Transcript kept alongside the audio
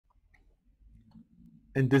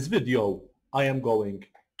In this video, I am going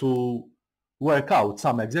to work out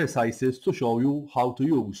some exercises to show you how to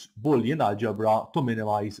use Boolean algebra to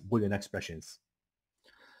minimize Boolean expressions.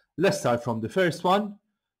 Let's start from the first one,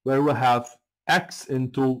 where we have x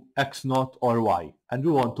into x naught or y, and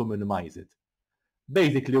we want to minimize it.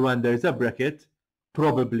 Basically, when there's a bracket,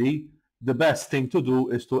 probably the best thing to do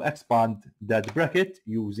is to expand that bracket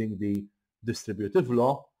using the distributive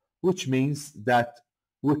law, which means that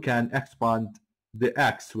we can expand the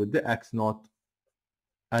x with the x naught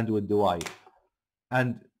and with the y,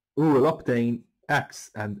 and we will obtain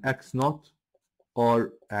x and x naught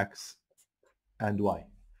or x and y.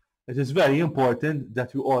 It is very important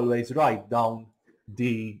that we always write down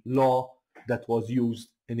the law that was used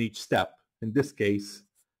in each step, in this case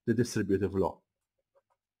the distributive law.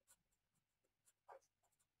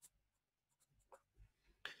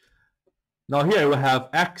 Now here we have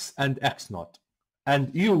x and x naught,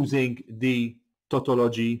 and using the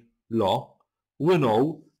tautology law, we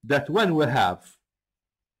know that when we have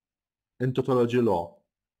in tautology law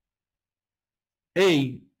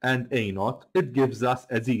a and a naught, it gives us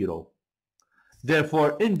a 0.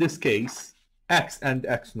 Therefore, in this case, x and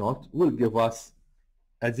x naught will give us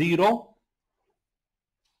a 0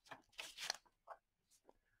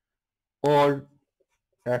 or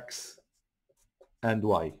x and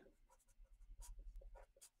y.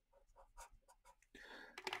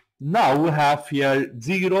 Now we have here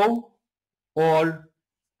 0 or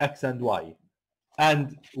x and y,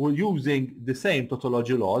 and we're using the same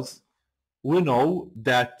tautology laws. We know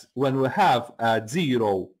that when we have a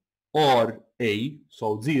 0 or a,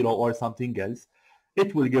 so 0 or something else,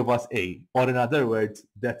 it will give us a, or in other words,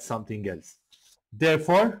 that's something else.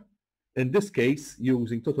 Therefore, in this case,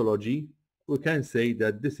 using tautology, we can say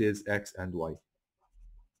that this is x and y.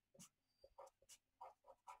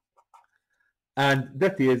 And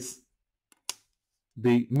that is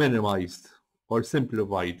the minimized or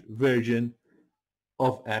simplified version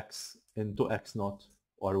of x into x naught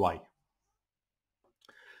or y.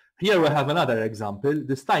 Here we have another example.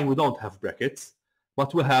 This time we don't have brackets,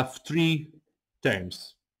 but we have 3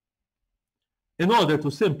 terms. In order to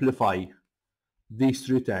simplify these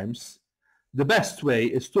 3 terms, the best way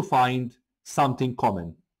is to find something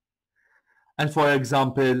common. And for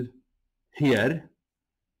example, here,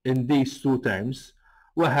 in these 2 terms,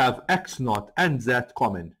 we have x naught and z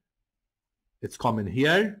common. It's common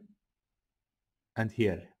here and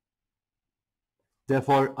here.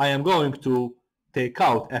 Therefore, I am going to take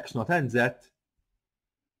out x naught and z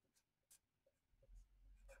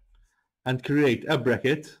and create a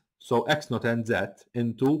bracket. So x naught and z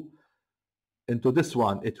into this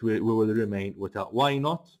one, we will remain with a y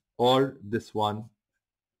naught, or this one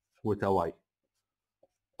with a y,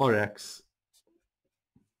 or x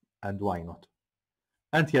and y naught.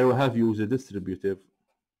 And here we have used a distributive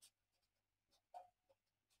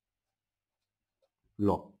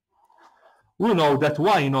law. We know that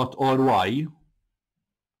y naught or y,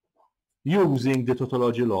 using the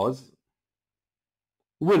tautology laws,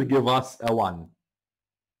 will give us a 1.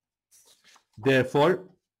 Therefore,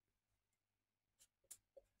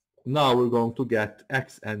 now we're going to get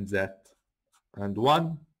x and z and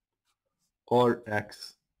 1, or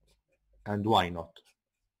x and y naught.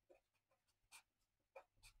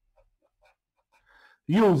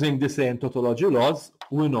 Using the same tautology laws,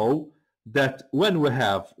 we know that when we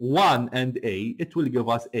have 1 and a, it will give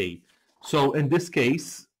us a. So in this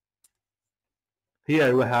case,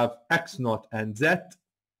 here we have x naught and z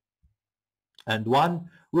and 1.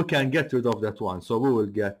 We can get rid of that 1. So we will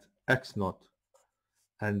get x naught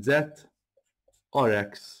and z, or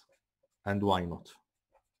x and y naught.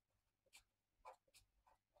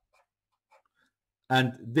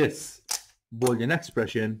 And this Boolean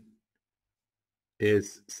expression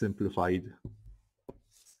is simplified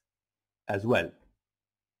as well.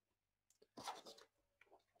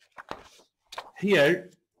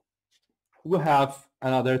 Here we have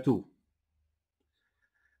another 2.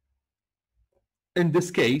 In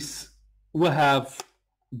this case, we have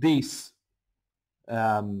these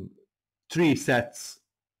 3 sets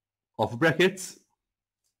of brackets,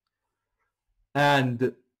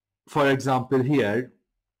 and for example here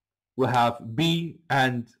we have b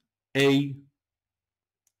and a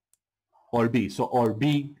or b, so or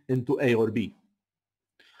b into a or b.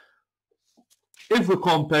 If we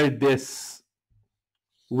compare this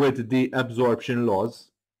with the absorption laws,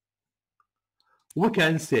 we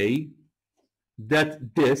can say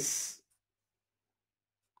that this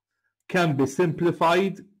can be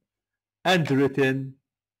simplified and written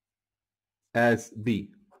as b.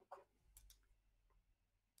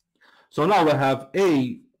 So now we have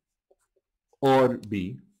a or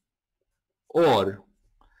b, or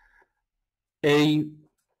A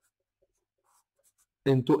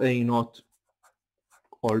into A naught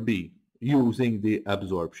or B using the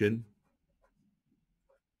absorption.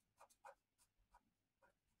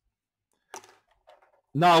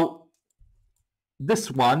 Now,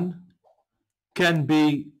 this one can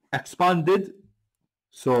be expanded,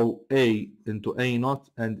 so A into A naught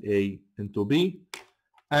and A into B,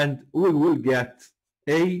 and we will get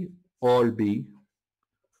A or B,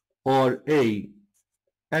 or A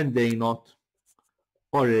and A naught,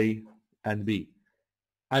 or A and B.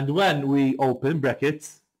 And when we open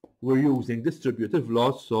brackets, we're using distributive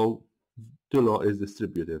laws, so the law is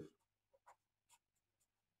distributive.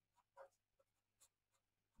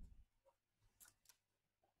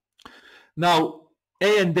 Now,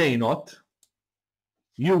 A and A naught,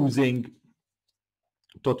 using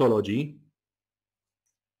tautology,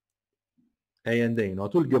 A and A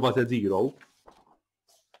naught will give us a 0.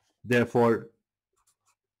 Therefore,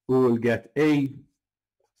 we will get A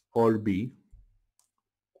or B,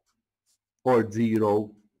 or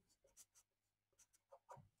 0,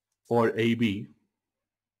 or AB.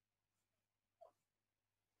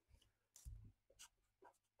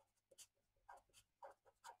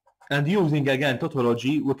 And using again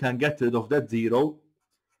tautology, we can get rid of that 0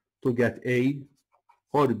 to get A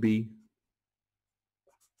or B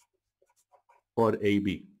or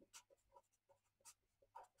AB.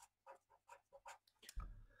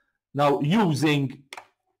 Now, using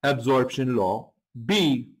absorption law,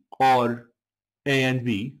 B or A and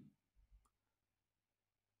B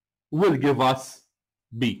will give us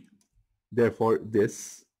B. Therefore,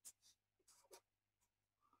 this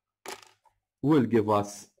will give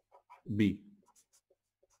us B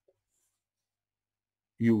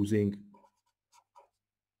using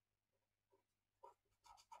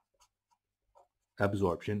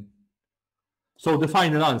absorption. So the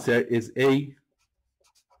final answer is A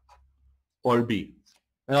or B.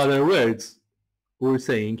 In other words, we're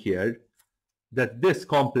saying here that this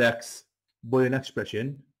complex Boolean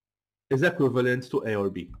expression is equivalent to A or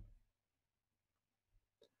B.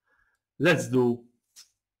 Let's do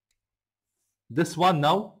this one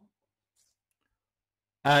now.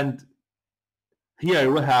 And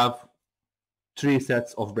here we have 3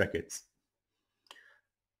 sets of brackets.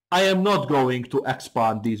 I am not going to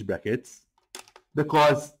expand these brackets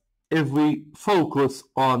because if we focus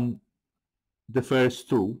on the first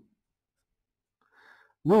 2,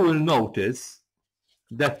 we will notice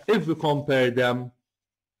that if we compare them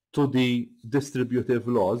to the distributive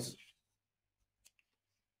laws,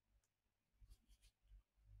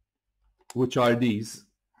 which are these,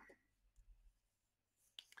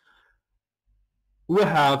 we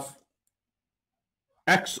have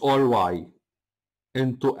x or y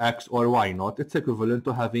into x or y naught. It's equivalent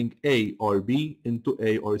to having A or B into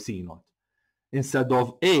A or C naught. Instead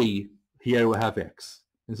of A, here we have x.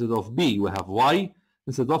 Instead of B, we have y.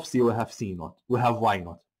 Instead of C, we have C naught. We have y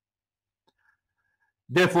naught.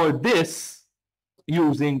 Therefore, this,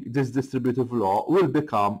 using this distributive law, will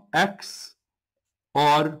become x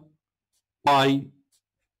or y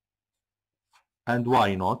and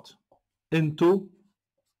y naught into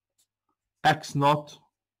x naught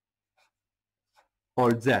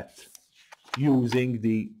or z, using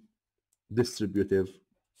the distributive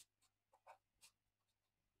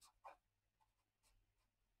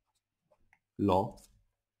law.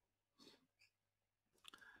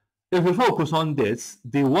 If we focus on this,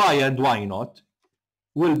 the y and y naught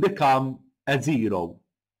will become a 0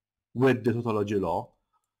 with the tautology law.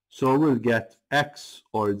 So we'll get x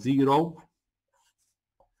or 0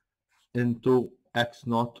 into x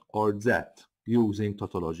naught or z using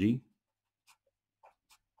tautology.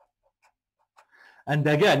 And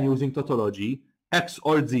again, using tautology, x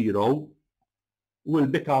or 0 will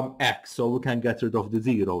become x, so we can get rid of the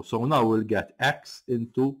 0. So now we'll get x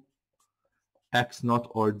into x naught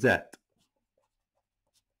or z.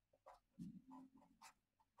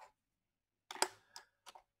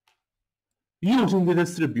 Using the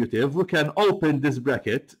distributive, we can open this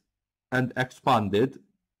bracket and expand it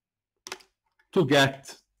to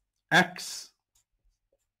get x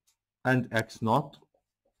and x naught,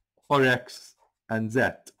 or x and z.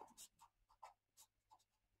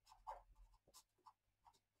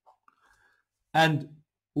 And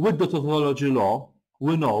with the tautology law,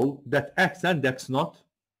 we know that x and x naught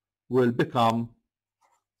will become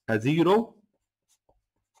a 0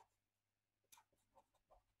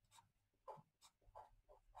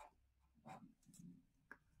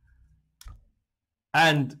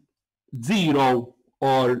 and 0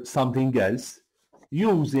 or something else,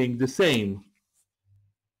 using the same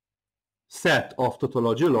set of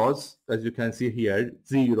tautology laws. As you can see here,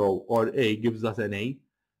 0 or A gives us an A,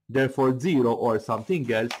 Therefore 0 or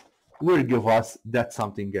something else will give us that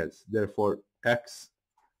something else. Therefore X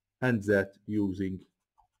and Z using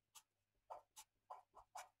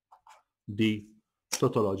the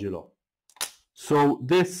tautology law. So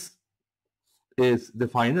this is the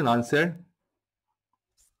final answer,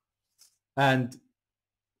 and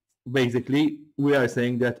basically we are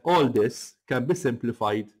saying that all this can be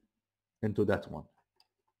simplified into that one.